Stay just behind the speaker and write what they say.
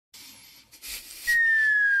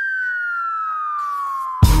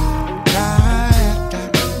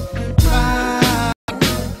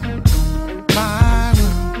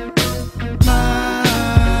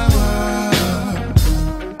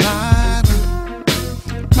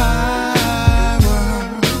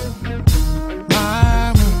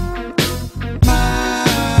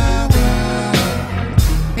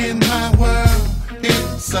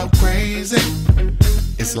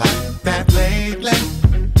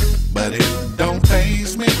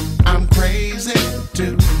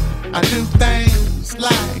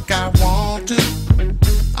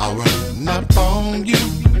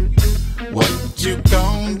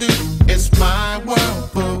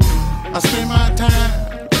my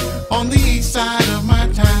time on the east side of my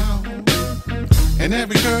town. And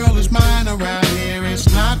every girl is mine around here. It's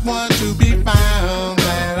not one to be found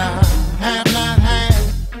that I have not had.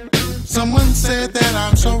 Someone said that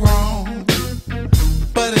I'm so wrong,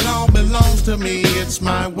 but it all belongs to me. It's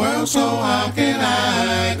my world, so how can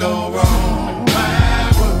I go wrong?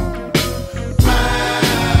 My world, my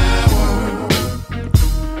world,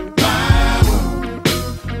 my world,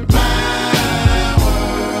 my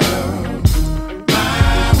world,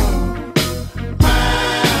 my world, my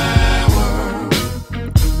world,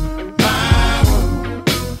 my world,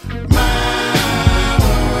 my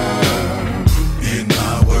world. In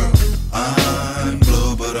my world, I'm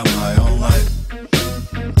blue, but I'm my own life.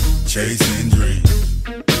 Chasing dreams,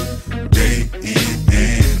 day in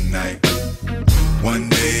and night. One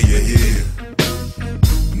day you're here,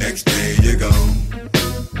 next day you're gone.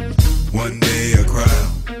 One day a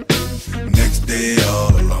crowd, next day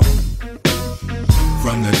all alone.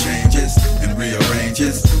 From the changes and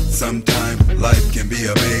rearranges, sometimes life can be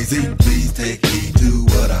amazing. Please take heed to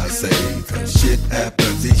what I say, cause shit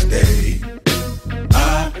happens each day.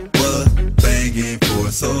 I was banging for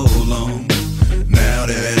so long. Now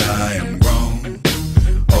that I am grown,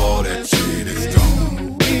 all that shit is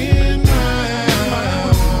gone. In my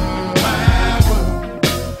world, my world,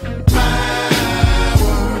 my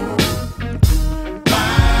world, my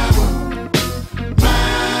world,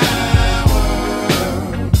 my world,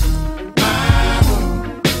 my world,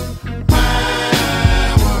 my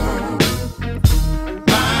world,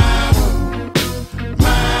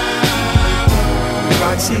 my world.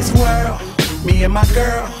 Roxy's world, me and my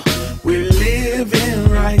girl, we're living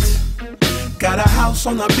right. Got a house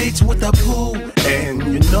on the beach with a pool, and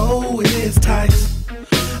you know it's tight.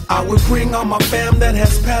 I would bring all my fam that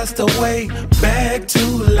has passed away back to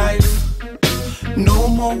life. No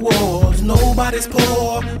more wars, nobody's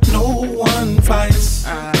poor, no one fights.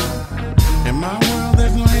 In my world,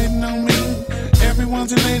 there's no hating on me.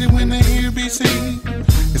 Everyone's elated when they hear BC.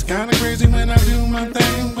 It's kinda crazy when I do my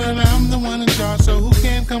thing, but I'm the one in charge, so who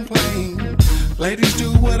can complain? Ladies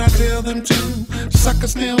do what I tell them to.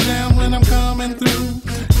 Suckers kneel down when I'm coming through.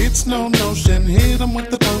 It's no notion, hit them with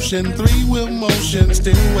the potion. 3-wheel motion,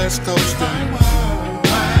 still West Coastin'. My world,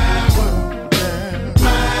 my world,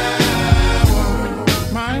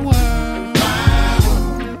 my world, my world,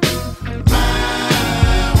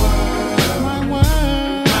 my world, my world,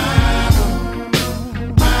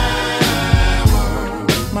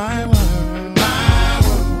 my world, my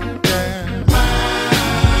world.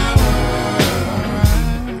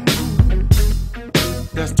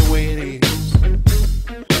 That's the way it is.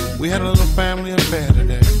 We had a little family affair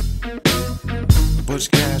today.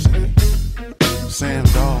 Butch, Cassidy, Sam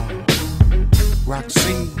Dogg, Rocky